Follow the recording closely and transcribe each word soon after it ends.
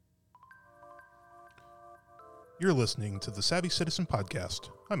You're listening to the Savvy Citizen Podcast.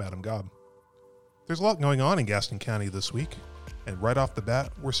 I'm Adam Gobb. There's a lot going on in Gaston County this week, and right off the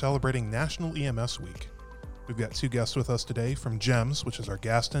bat, we're celebrating National EMS Week. We've got two guests with us today from GEMS, which is our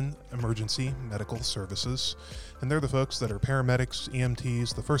Gaston Emergency Medical Services, and they're the folks that are paramedics,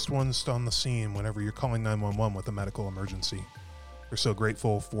 EMTs, the first ones on the scene whenever you're calling 911 with a medical emergency. We're so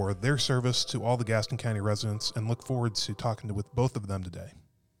grateful for their service to all the Gaston County residents and look forward to talking with both of them today.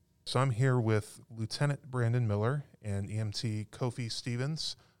 So I'm here with Lieutenant Brandon Miller and EMT Kofi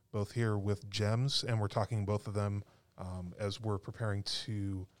Stevens, both here with GEMS, and we're talking both of them as we're preparing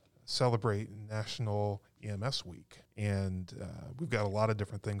to celebrate National EMS Week. And we've got a lot of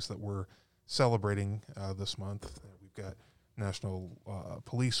different things that we're celebrating this month. We've got National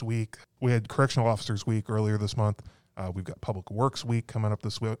Police Week. We had Correctional Officers Week earlier this month. We've got Public Works Week coming up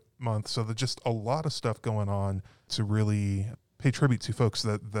this month. So there's just a lot of stuff going on to really pay tribute to folks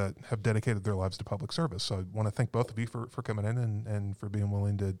that have dedicated their lives to public service. So I want to thank both of you for coming in and for being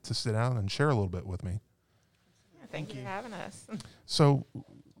willing to sit down and share a little bit with me. Thank you for having us. So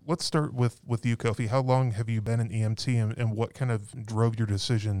let's start with you, Kofi. How long have you been an EMT, and what kind of drove your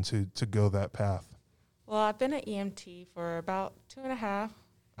decision to go that path? Well, I've been an EMT for about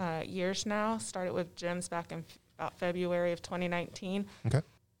 2.5 years now. Started with GEMS back in about February of 2019. Okay.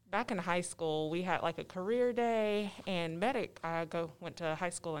 Back in high school, we had like a career day, and Medic, went to high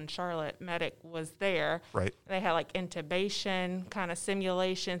school in Charlotte. Medic was there. Right. They had like intubation kind of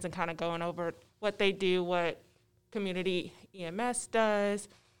simulations and kind of going over what they do, what community EMS does,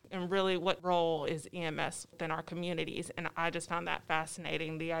 and really what role is EMS within our communities. And I just found that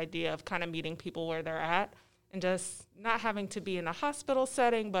fascinating, the idea of kind of meeting people where they're at and just not having to be in a hospital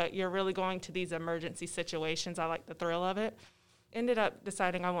setting, but you're really going to these emergency situations. I like the thrill of it. Ended up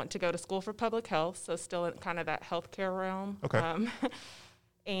deciding I want to go to school for public health, so still in kind of that healthcare realm. Okay.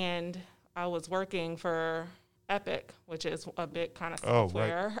 And I was working for Epic, which is a big kind of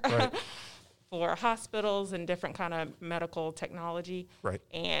software right. for hospitals and different kind of medical technology. Right.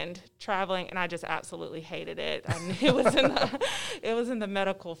 And traveling, and I just absolutely hated it. I knew it was in the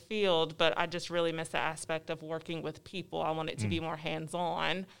medical field, but I just really missed the aspect of working with people. I wanted to be more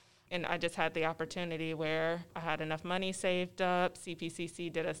hands-on. And I just had the opportunity where I had enough money saved up.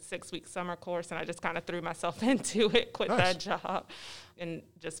 CPCC did a 6-week summer course, and I just kind of threw myself into it, quit that job, and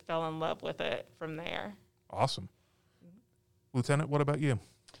just fell in love with it from there. Awesome. Lieutenant, what about you?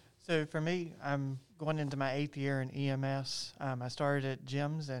 So for me, I'm going into my 8th year in EMS. I started at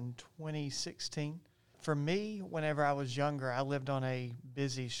GEMS in 2016. For me, whenever I was younger, I lived on a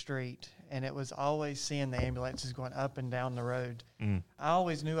busy street, and it was always seeing the ambulances going up and down the road. I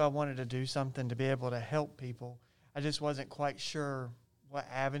always knew I wanted to do something to be able to help people. I just wasn't quite sure what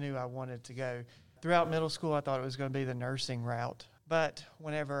avenue I wanted to go. Throughout middle school, I thought it was going to be the nursing route. But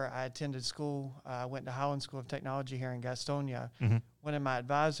whenever I attended school, I went to Highland School of Technology here in Gastonia. One of my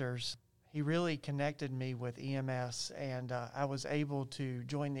advisors, he really connected me with EMS, and I was able to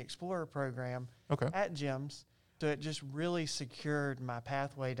join the Explorer program at GEMS. So it just really secured my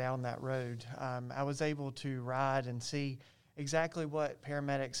pathway down that road. I was able to ride and see exactly what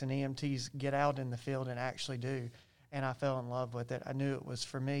paramedics and EMTs get out in the field and actually do, and I fell in love with it. I knew it was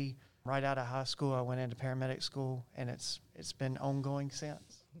for me. Right out of high school, I went into paramedic school, and it's been ongoing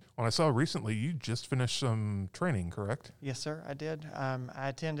since. Well, I saw recently you just finished some training, correct? Yes, sir, I did. I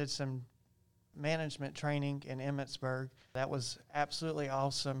attended some management training in Emmitsburg. That was absolutely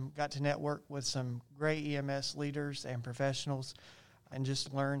awesome. Got to network with some great EMS leaders and professionals and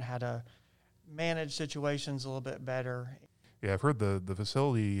just learn how to manage situations a little bit better. Yeah, I've heard the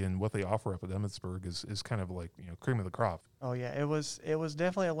facility and what they offer up at Emmitsburg is kind of like, cream of the crop. Oh yeah, it was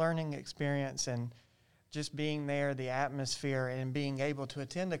definitely a learning experience, and just being there, the atmosphere, and being able to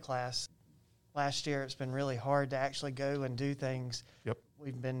attend a class. Last year, it's been really hard to actually go and do things. Yep.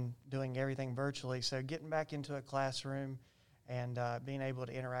 We've been doing everything virtually, so getting back into a classroom and being able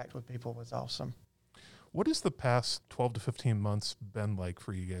to interact with people was awesome. What has the past 12 to 15 months been like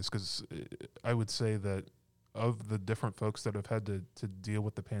for you guys? Because I would say that of the different folks that have had to deal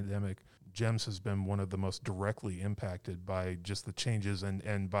with the pandemic, GEMS has been one of the most directly impacted by just the changes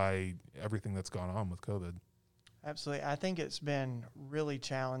and by everything that's gone on with COVID. Absolutely. I think it's been really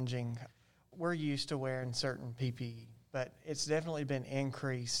challenging. We're used to wearing certain PPE, but it's definitely been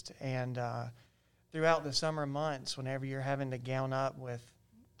increased. And throughout the summer months, whenever you're having to gown up with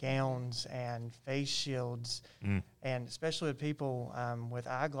gowns and face shields, and especially with people with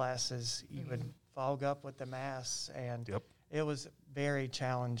eyeglasses, you would fog up with the masks, and it was very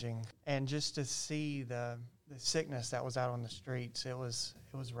challenging. And just to see the sickness that was out on the streets, it was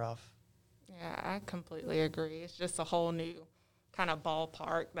rough. Yeah, I completely agree. It's just a whole new kind of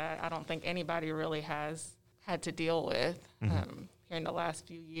ballpark that I don't think anybody really has had to deal with here in the last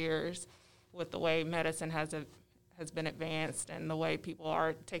few years with the way medicine has been advanced and the way people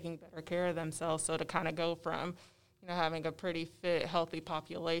are taking better care of themselves. So to kind of go from, having a pretty fit, healthy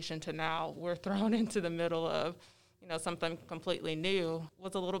population to now we're thrown into the middle of, something completely new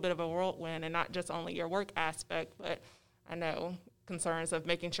was a little bit of a whirlwind, and not just only your work aspect, but I know concerns of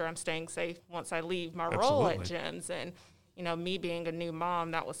making sure I'm staying safe once I leave my role at GEMS. And, me being a new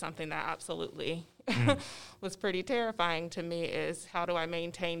mom, that was something that absolutely was pretty terrifying to me, is how do I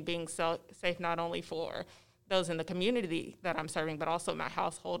maintain being safe not only for those in the community that I'm serving, but also my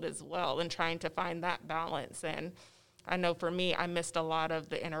household as well, and trying to find that balance. And I know for me, I missed a lot of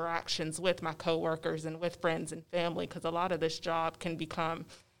the interactions with my coworkers and with friends and family, because a lot of this job can become,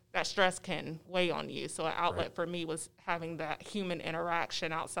 that stress can weigh on you. So an outlet for me was having that human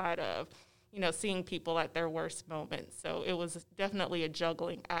interaction outside of, seeing people at their worst moments. So it was definitely a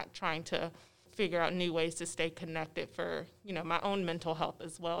juggling act, trying to figure out new ways to stay connected for, my own mental health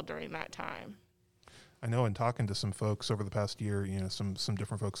as well during that time. I know in talking to some folks over the past year, some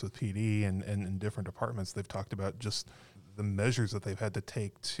different folks with PD and in different departments, they've talked about just the measures that they've had to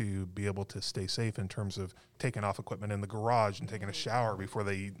take to be able to stay safe in terms of taking off equipment in the garage and taking a shower before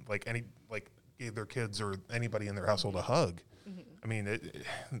they gave their kids or anybody in their household a hug. I mean,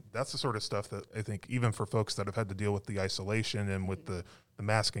 that's the sort of stuff that I think even for folks that have had to deal with the isolation and with the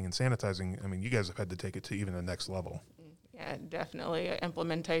masking and sanitizing, I mean, you guys have had to take it to even the next level. Yeah, definitely an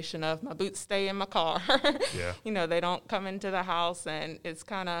implementation of my boots stay in my car. Yeah. They don't come into the house, and it's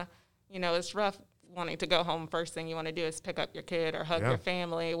kind of, it's rough wanting to go home. First thing you want to do is pick up your kid or hug your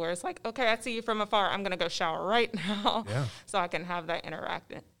family, where it's like, okay, I see you from afar. I'm going to go shower right now so I can have that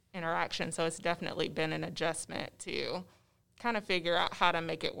interaction. So it's definitely been an adjustment to kind of figure out how to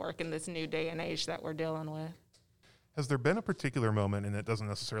make it work in this new day and age that we're dealing with. Has there been a particular moment, and it doesn't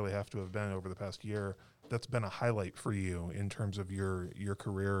necessarily have to have been over the past year, that's been a highlight for you in terms of your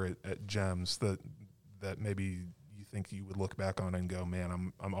career at GEMS that maybe you think you would look back on and go,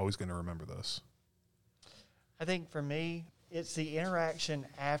 man, I'm always going to remember this? I think for me, it's the interaction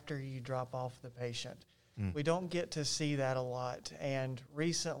after you drop off the patient. We don't get to see that a lot. And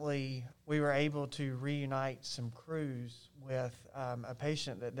recently, we were able to reunite some crews with a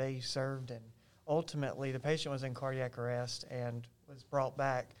patient that they served, and ultimately the patient was in cardiac arrest and was brought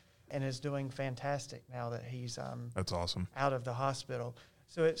back and is doing fantastic now that he's that's awesome, out of the hospital.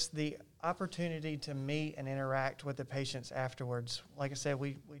 So it's the opportunity to meet and interact with the patients afterwards. Like I said,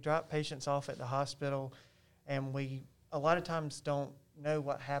 we drop patients off at the hospital, and we a lot of times don't know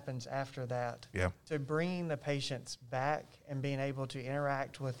what happens after that. Yeah. So bringing the patients back and being able to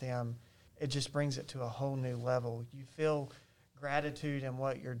interact with them, it just brings it to a whole new level. You feel gratitude in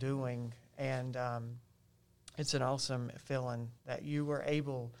what you're doing, and it's an awesome feeling that you were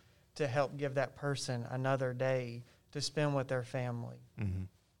able to help give that person another day to spend with their family. Mm-hmm.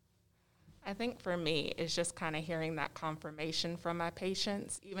 I think for me, it's just kind of hearing that confirmation from my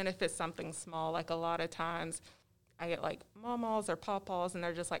patients, even if it's something small. Like a lot of times I get like mamas or papas, and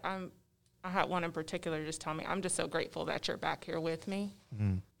they're just like, I had one in particular just tell me, I'm just so grateful that you're back here with me.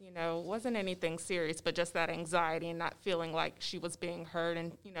 Mm-hmm. Wasn't anything serious, but just that anxiety and not feeling like she was being heard.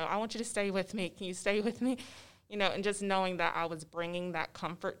 And, I want you to stay with me. Can you stay with me? And just knowing that I was bringing that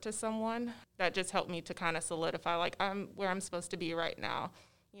comfort to someone, that just helped me to kind of solidify, like, I'm where I'm supposed to be right now.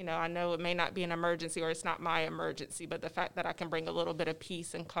 I know it may not be an emergency or it's not my emergency, but the fact that I can bring a little bit of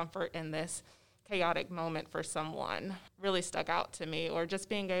peace and comfort in this chaotic moment for someone really stuck out to me. Or just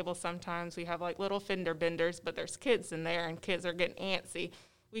being able, sometimes we have like little fender benders, but there's kids in there and kids are getting antsy.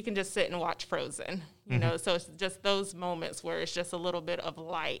 We can just sit and watch Frozen, so it's just those moments where it's just a little bit of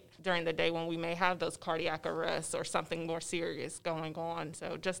light during the day when we may have those cardiac arrests or something more serious going on.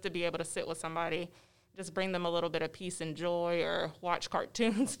 So just to be able to sit with somebody, just bring them a little bit of peace and joy, or watch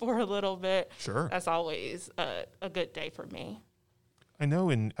cartoons for a little bit. Sure. That's always a good day for me. I know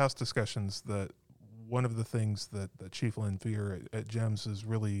in past discussions that one of the things that Chief Lynn Fear at GEMS is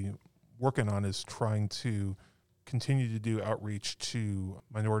really working on is trying to continue to do outreach to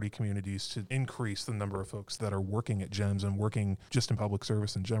minority communities to increase the number of folks that are working at GEMS and working just in public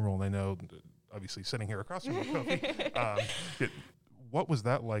service in general. And I know, obviously, sitting here across from you, Kofi, what was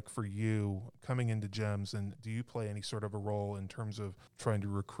that like for you coming into GEMS, and do you play any sort of a role in terms of trying to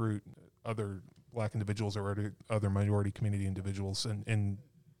recruit other Black individuals or other minority community individuals in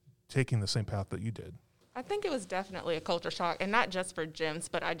taking the same path that you did? I think it was definitely a culture shock, and not just for GEMS,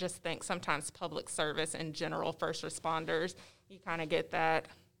 but I just think sometimes public service in general, first responders, you kind of get that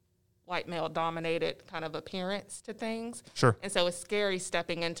white male-dominated kind of appearance to things. Sure. And so it's scary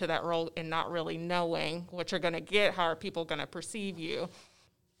stepping into that role and not really knowing what you're going to get, how are people going to perceive you.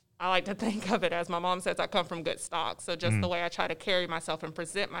 I like to think of it as my mom says, I come from good stock. So just the way I try to carry myself and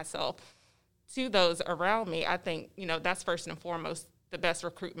present myself to those around me, I think, that's first and foremost the best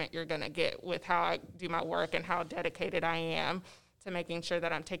recruitment you're going to get with how I do my work and how dedicated I am to making sure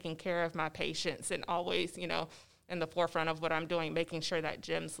that I'm taking care of my patients and always, in the forefront of what I'm doing, making sure that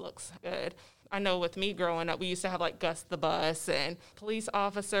GEMS looks good. I know with me growing up, we used to have like Gus the Bus, and police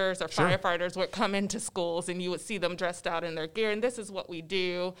officers or firefighters would come into schools and you would see them dressed out in their gear. And this is what we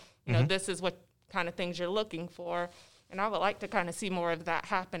do. This is what kind of things you're looking for. And I would like to kind of see more of that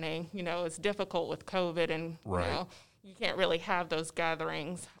happening. It's difficult with COVID and, you can't really have those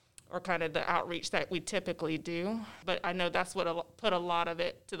gatherings or kind of the outreach that we typically do. But I know that's what put a lot of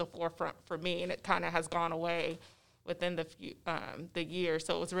it to the forefront for me, and it kind of has gone away within the year.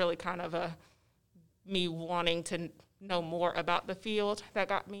 So it was really kind of me wanting to know more about the field that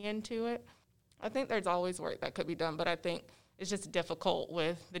got me into it. I think there's always work that could be done, but I think it's just difficult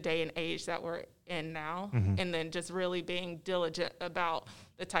with the day and age that we're in now. And then just really being diligent about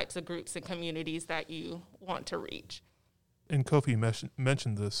the types of groups and communities that you want to reach. And Kofi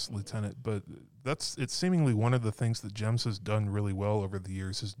mentioned this, Lieutenant, but it's seemingly one of the things that GEMS has done really well over the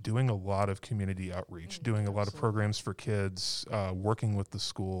years is doing a lot of community outreach, doing a lot of programs for kids, working with the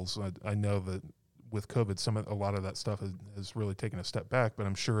schools. I know that with COVID, a lot of that stuff has really taken a step back, but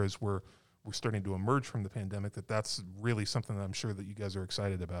I'm sure as we're starting to emerge from the pandemic, that's really something that I'm sure that you guys are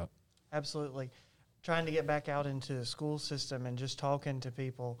excited about. Absolutely. Trying to get back out into the school system and just talking to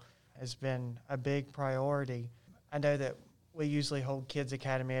people has been a big priority. I know that we usually hold Kids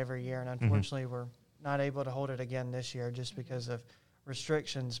Academy every year, and unfortunately we're not able to hold it again this year just because of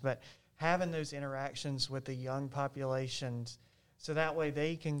restrictions. But having those interactions with the young populations so that way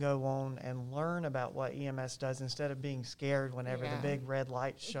they can go on and learn about what EMS does instead of being scared whenever the big red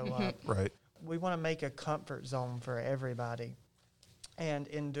lights show up. Right. We want to make a comfort zone for everybody. And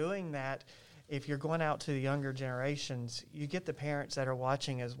in doing that, if you're going out to the younger generations, you get the parents that are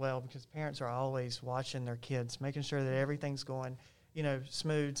watching as well, because parents are always watching their kids, making sure that everything's going,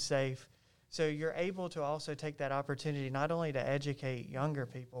 smooth, safe. So you're able to also take that opportunity not only to educate younger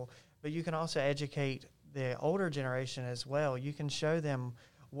people, but you can also educate the older generation as well. You can show them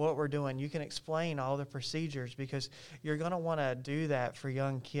what we're doing. You can explain all the procedures, because you're going to want to do that for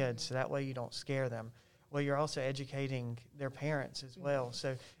young kids, so that way you don't scare them. Well, you're also educating their parents as well.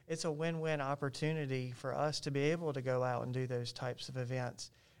 So it's a win-win opportunity for us to be able to go out and do those types of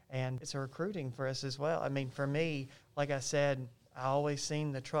events. And it's a recruiting for us as well. I mean, for me, like I said, I always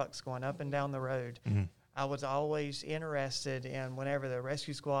seen the trucks going up and down the road. I was always interested in whenever the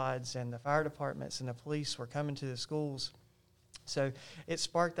rescue squads and the fire departments and the police were coming to the schools. So it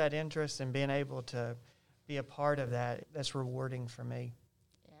sparked that interest, in being able to be a part of that. That's rewarding for me.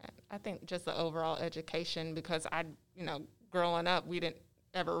 I think just the overall education, because growing up, we didn't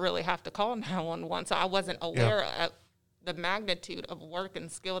ever really have to call 911, so I wasn't aware of the magnitude of work and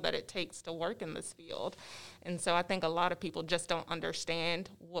skill that it takes to work in this field. And so I think a lot of people just don't understand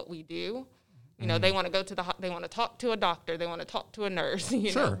what we do. They want to go they want to talk to a doctor, they want to talk to a nurse,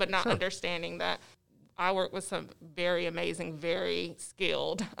 but not understanding that I work with some very amazing, very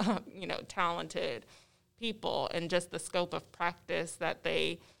skilled, talented people, and just the scope of practice that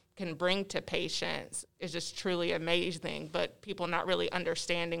they can bring to patients is just truly amazing. But people not really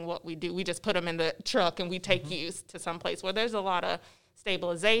understanding what we do. We just put them in the truck and we take you to some place where there's a lot of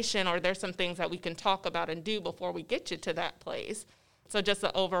stabilization, or there's some things that we can talk about and do before we get you to that place. So just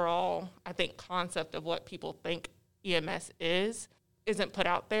the overall, I think, concept of what people think EMS isn't put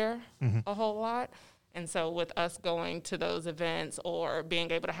out there a whole lot. And so with us going to those events or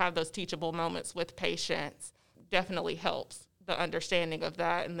being able to have those teachable moments with patients definitely helps the understanding of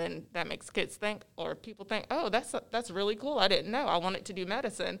that. And then that makes kids think, or people think, oh, that's really cool. I didn't know. I wanted to do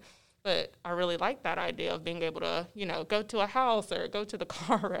medicine. But I really like that idea of being able to, go to a house or go to the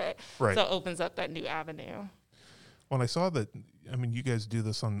car wreck. Right. So it opens up that new avenue. When I saw that, you guys do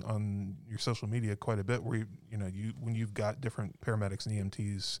this on your social media quite a bit, where when you've got different paramedics and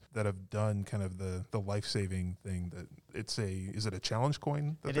EMTs that have done kind of the life-saving thing, that is it a challenge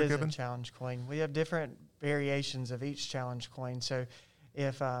coin that they're given? It is a challenge coin. We have different variations of each challenge coin. So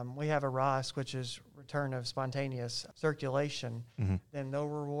if we have a ROS, which is return of spontaneous circulation, then they're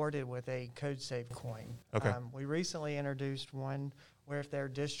rewarded with a code save coin. Okay. We recently introduced one where if they're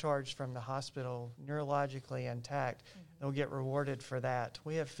discharged from the hospital neurologically intact, they'll get rewarded for that.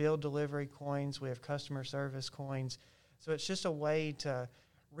 We have field delivery coins. We have customer service coins. So it's just a way to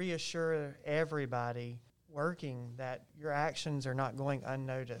reassure everybody working that your actions are not going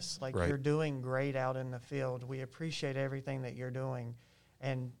unnoticed. Like, you're doing great out in the field. We appreciate everything that you're doing.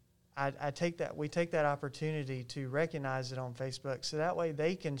 And we take that opportunity to recognize it on Facebook, so that way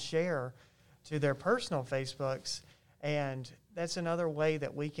they can share to their personal Facebooks, and that's another way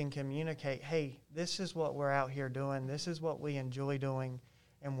that we can communicate, hey, this is what we're out here doing, this is what we enjoy doing,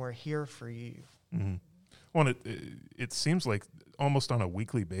 and we're here for you. Mm-hmm. Well, it seems like almost on a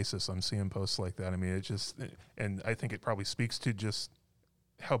weekly basis I'm seeing posts like that. I mean, and I think it probably speaks to just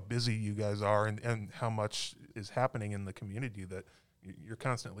how busy you guys are and how much is happening in the community, that you're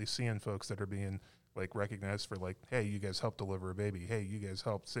constantly seeing folks that are being like recognized for, like, hey, you guys helped deliver a baby. Hey, you guys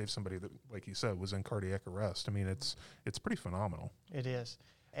helped save somebody that, like you said, was in cardiac arrest. I mean, it's pretty phenomenal. It is.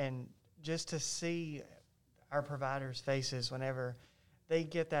 And just to see our providers' faces whenever they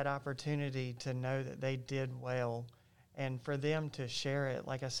get that opportunity to know that they did well, and for them to share it,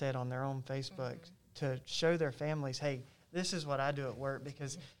 like I said, on their own Facebook, to show their families, hey, this is what I do at work,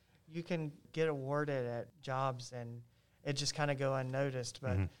 because you can get awarded at jobs and it just kind of go unnoticed,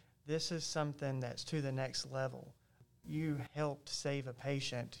 but this is something that's to the next level. You helped save a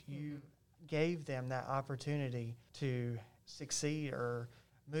patient. You gave them that opportunity to succeed or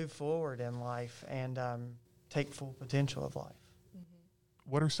move forward in life and take full potential of life.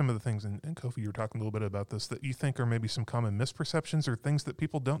 What are some of the things, and Kofi, you were talking a little bit about this, that you think are maybe some common misperceptions or things that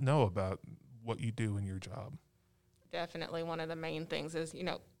people don't know about what you do in your job? Definitely one of the main things is,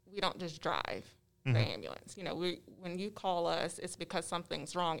 we don't just drive the ambulance. When you call us, it's because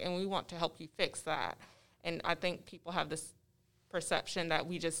something's wrong, and we want to help you fix that. And I think people have this perception that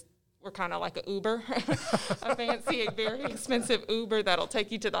we're kind of like an Uber, a fancy, very expensive Uber that'll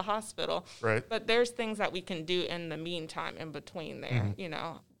take you to the hospital. Right. But there's things that we can do in the meantime, in between there.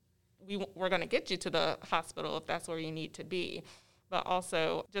 We're going to get you to the hospital if that's where you need to be. But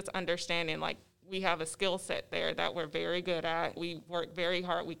also just understanding, like, we have a skill set there that we're very good at. We work very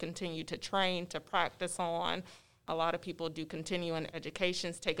hard. We continue to train, to practice on. A lot of people do continuing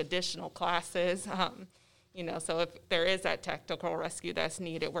educations, take additional classes. So if there is that technical rescue that's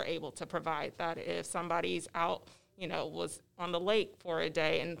needed, we're able to provide that. If somebody's out, was on the lake for a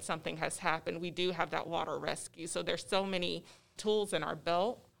day and something has happened, we do have that water rescue. So there's so many tools in our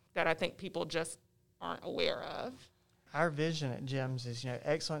belt that I think people just aren't aware of. Our vision at GEMS is,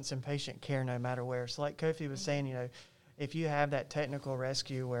 excellence in patient care no matter where. So like Kofi was saying, if you have that technical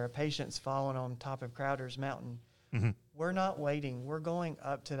rescue where a patient's fallen on top of Crowder's Mountain, we're not waiting. We're going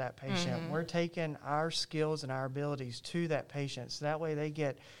up to that patient. We're taking our skills and our abilities to that patient, so that way they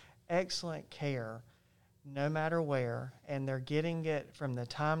get excellent care no matter where, and they're getting it from the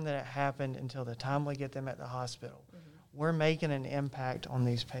time that it happened until the time we get them at the hospital. We're making an impact on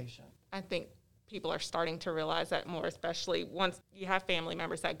these patients. I think people are starting to realize that more, especially once you have family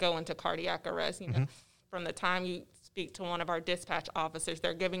members that go into cardiac arrest. From the time you speak to one of our dispatch officers,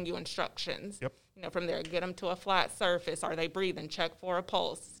 they're giving you instructions. Yep. From there, get them to a flat surface. Are they breathing? Check for a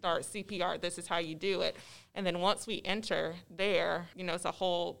pulse. Start CPR. This is how you do it. And then once we enter there, it's a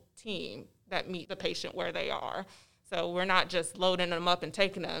whole team that meet the patient where they are. So we're not just loading them up and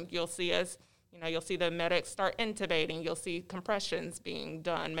taking them. You'll see us, you'll see the medics start intubating. You'll see compressions being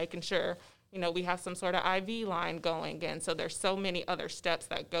done, making sure, we have some sort of IV line going in. So there's so many other steps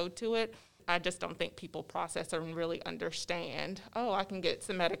that go to it. I just don't think people process and really understand, I can get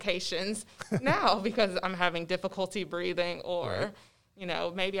some medications now because I'm having difficulty breathing, or,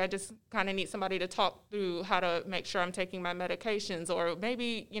 maybe I just kind of need somebody to talk through how to make sure I'm taking my medications, or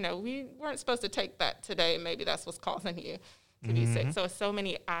maybe, we weren't supposed to take that today. Maybe that's what's causing you to be sick. So it's so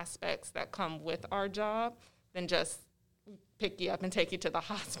many aspects that come with our job than just pick you up and take you to the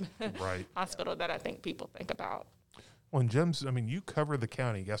hospital that I think people think about. Well, in GEMS, you cover the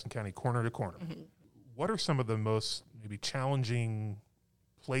county, Gaston County, corner to corner. What are some of the most maybe challenging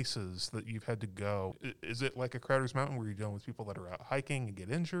places that you've had to go? Is it like a Crowder's Mountain where you're dealing with people that are out hiking and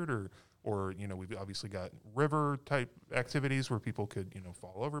get injured, or we've obviously got river type activities where people could,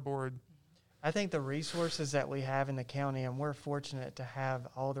 fall overboard? I think the resources that we have in the county, and we're fortunate to have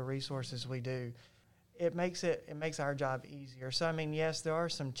all the resources we do, it makes our job easier. So, yes, there are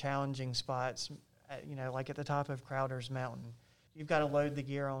some challenging spots. Like at the top of Crowder's Mountain, you've got to load the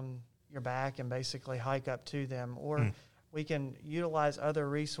gear on your back and basically hike up to them. Or we can utilize other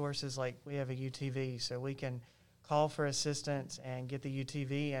resources, like we have a UTV, so we can call for assistance and get the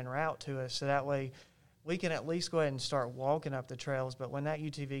UTV en route to us. So that way we can at least go ahead and start walking up the trails. But when that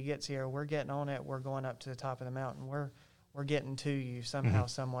UTV gets here, we're getting on it. We're going up to the top of the mountain. We're getting to you somehow,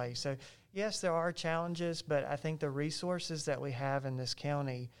 some way. So yes, there are challenges, but I think the resources that we have in this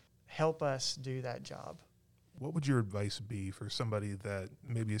county help us do that job. What would your advice be for somebody that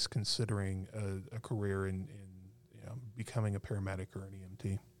maybe is considering a career in becoming a paramedic or an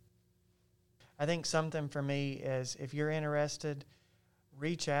EMT? I think something for me is, if you're interested,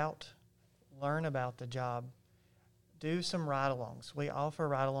 reach out, learn about the job, do some ride-alongs. We offer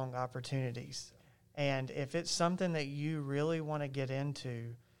ride-along opportunities. And if it's something that you really want to get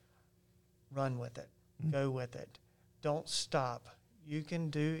into, run with it. Go with it. Don't stop. You can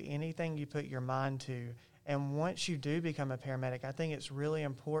do anything you put your mind to. And once you do become a paramedic, I think it's really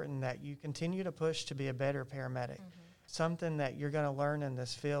important that you continue to push to be a better paramedic. Something that you're going to learn in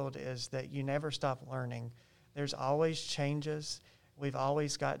this field is that you never stop learning. There's always changes. We've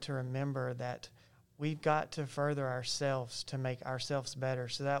always got to remember that we've got to further ourselves to make ourselves better,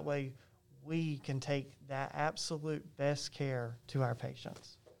 so that way we can take that absolute best care to our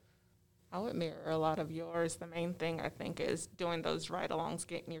patients. I would mirror a lot of yours. The main thing, I think, is doing those ride-alongs,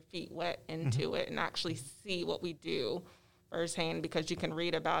 getting your feet wet into it, and actually see what we do firsthand, because you can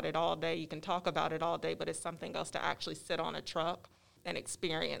read about it all day, you can talk about it all day, but it's something else to actually sit on a truck and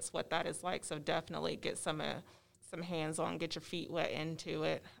experience what that is like. So definitely get some hands-on, get your feet wet into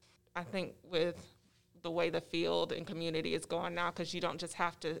it. I think with the way the field and community is going now, because you don't just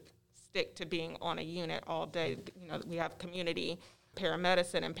have to stick to being on a unit all day. You know, we have community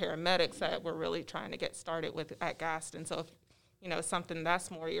paramedicine and paramedics that we're really trying to get started with at Gaston. So if you know something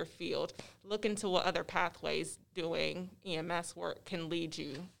that's more your field, look into what other pathways doing EMS work can lead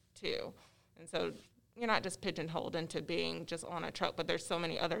you to. And so you're not just pigeonholed into being just on a truck, but there's so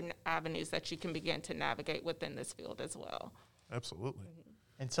many other avenues that you can begin to navigate within this field as well. Absolutely.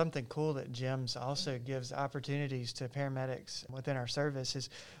 And something cool that GEMS also gives opportunities to paramedics within our service is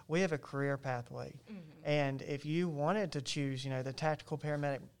we have a career pathway. And if you wanted to choose, the tactical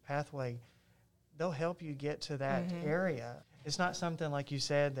paramedic pathway, they'll help you get to that area. It's not something, like you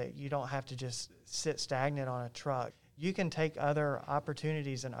said, that you don't have to just sit stagnant on a truck. You can take other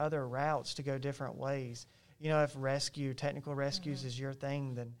opportunities and other routes to go different ways. If technical rescues is your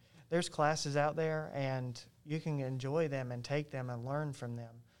thing, then there's classes out there, and you can enjoy them and take them and learn from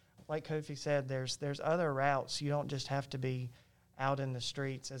them. Like Kofi said, there's other routes. You don't just have to be out in the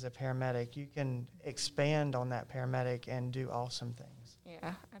streets as a paramedic. You can expand on that paramedic and do awesome things.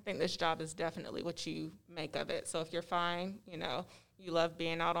 Yeah, I think this job is definitely what you make of it. So if you're fine, you love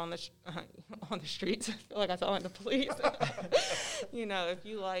being out on the streets. I feel like I sound like the police. If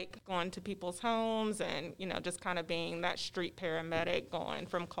you like going to people's homes and, just kind of being that street paramedic going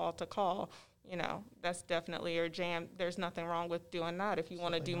from call to call, that's definitely your jam. There's nothing wrong with doing that. If you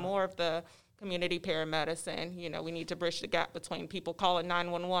want to do more of the community paramedicine, we need to bridge the gap between people calling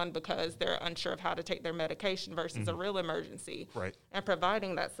 911 because they're unsure of how to take their medication versus a real emergency. Right. And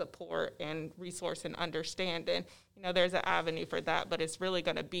providing that support and resource and understanding, there's an avenue for that, but it's really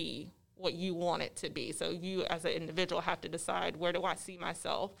going to be what you want it to be. So you as an individual have to decide, where do I see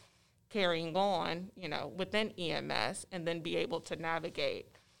myself carrying on, within EMS, and then be able to navigate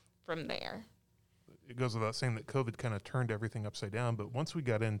from there. It goes without saying that COVID kind of turned everything upside down, but once we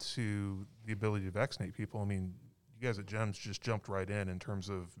got into the ability to vaccinate people, you guys at GEMS just jumped right in terms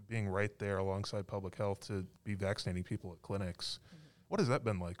of being right there alongside public health to be vaccinating people at clinics. What has that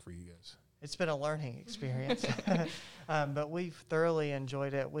been like for you guys? It's been a learning experience, but we've thoroughly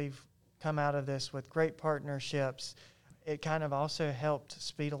enjoyed it. We've come out of this with great partnerships. It kind of also helped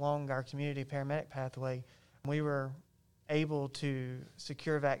speed along our community paramedic pathway. We were able to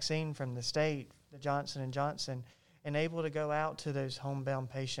secure vaccine from the state, the Johnson & Johnson, and able to go out to those homebound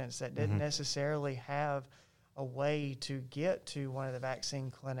patients that didn't necessarily have a way to get to one of the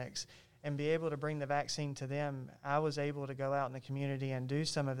vaccine clinics and be able to bring the vaccine to them. I was able to go out in the community and do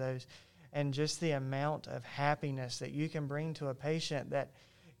some of those, and just the amount of happiness that you can bring to a patient, that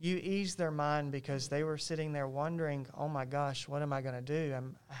you ease their mind because they were sitting there wondering, oh my gosh, what am I going to do?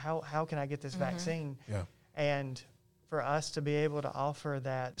 How can I get this vaccine? Yeah. And for us to be able to offer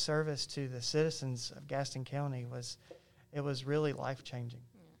that service to the citizens of Gaston County was really life-changing.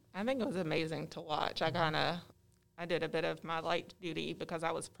 I think it was amazing to watch. I did a bit of my light duty because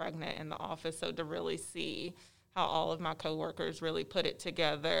I was pregnant in the office, so to really see how all of my coworkers really put it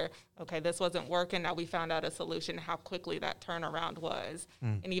together. Okay, this wasn't working. Now we found out a solution, how quickly that turnaround was.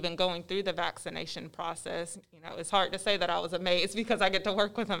 And even going through the vaccination process, it's hard to say that I was amazed because I get to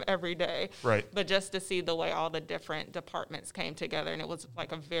work with them every day. Right. But just to see the way all the different departments came together, and it was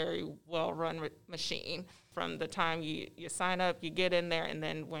like a very well-run machine. From the time you sign up, you get in there, and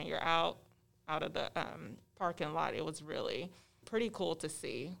then when you're out of the parking lot, it was really pretty cool to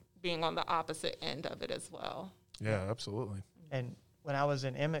see, being on the opposite end of it as well. Yeah, absolutely. And when I was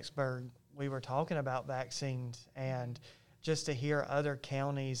in Emmitsburg, we were talking about vaccines, and just to hear other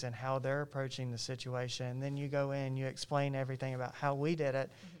counties and how they're approaching the situation. And then you go in, you explain everything about how we did it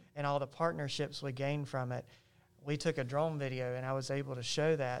and all the partnerships we gained from it. We took a drone video, and I was able to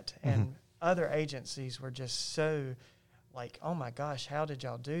show that. And other agencies were just so like, oh my gosh, how did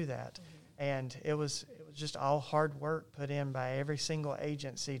y'all do that? And it was just all hard work put in by every single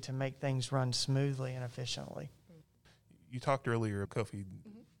agency to make things run smoothly and efficiently. You talked earlier, Kofi,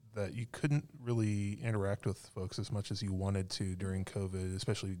 that you couldn't really interact with folks as much as you wanted to during COVID,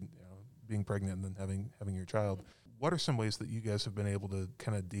 especially being pregnant and then having your child. What are some ways that you guys have been able to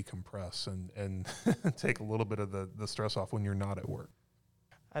kind of decompress and take a little bit of the stress off when you're not at work?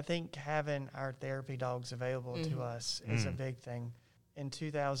 I think having our therapy dogs available to us is a big thing. In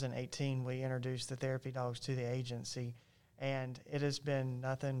 2018, we introduced the therapy dogs to the agency, and it has been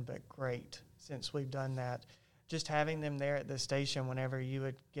nothing but great since we've done that. Just having them there at the station whenever you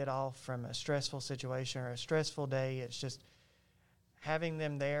would get off from a stressful situation or a stressful day, it's just having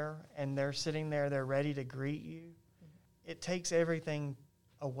them there, and they're sitting there, they're ready to greet you. It takes everything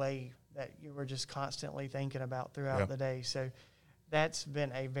away that you were just constantly thinking about throughout the day. So that's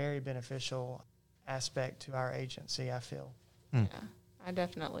been a very beneficial aspect to our agency, I feel. Yeah, I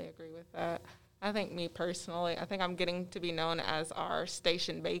definitely agree with that. I think me personally, I think I'm getting to be known as our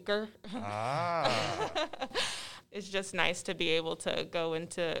station baker. It's just nice to be able to go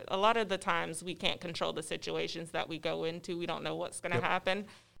into, a lot of the times we can't control the situations that we go into. We don't know what's going to happen.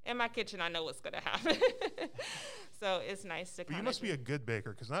 In my kitchen, I know what's going to happen. So it's nice to But you must be a good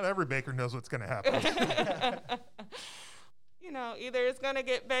baker, because not every baker knows what's going to happen. Either it's going to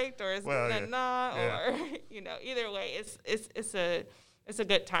get baked or it's going to not, or, either way, it's a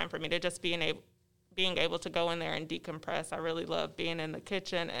good time for me to just being able to go in there and decompress. I really love being in the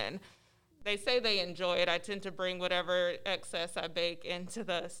kitchen, and they say they enjoy it. I tend to bring whatever excess I bake into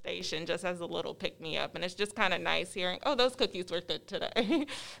the station just as a little pick-me-up, and it's just kind of nice hearing, oh, those cookies were good today.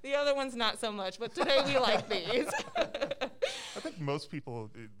 The other ones not so much, but today we like these. I think most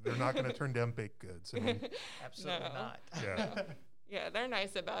people, they're not going to turn down baked goods. Absolutely not. Yeah. Yeah, they're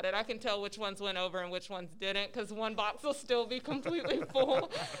nice about it. I can tell which ones went over and which ones didn't, because one box will still be completely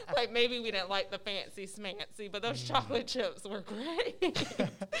full. Like maybe we didn't like the fancy schmancy, but those chocolate chips were great.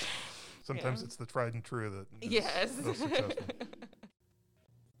 Sometimes it's the tried and true that is most successful.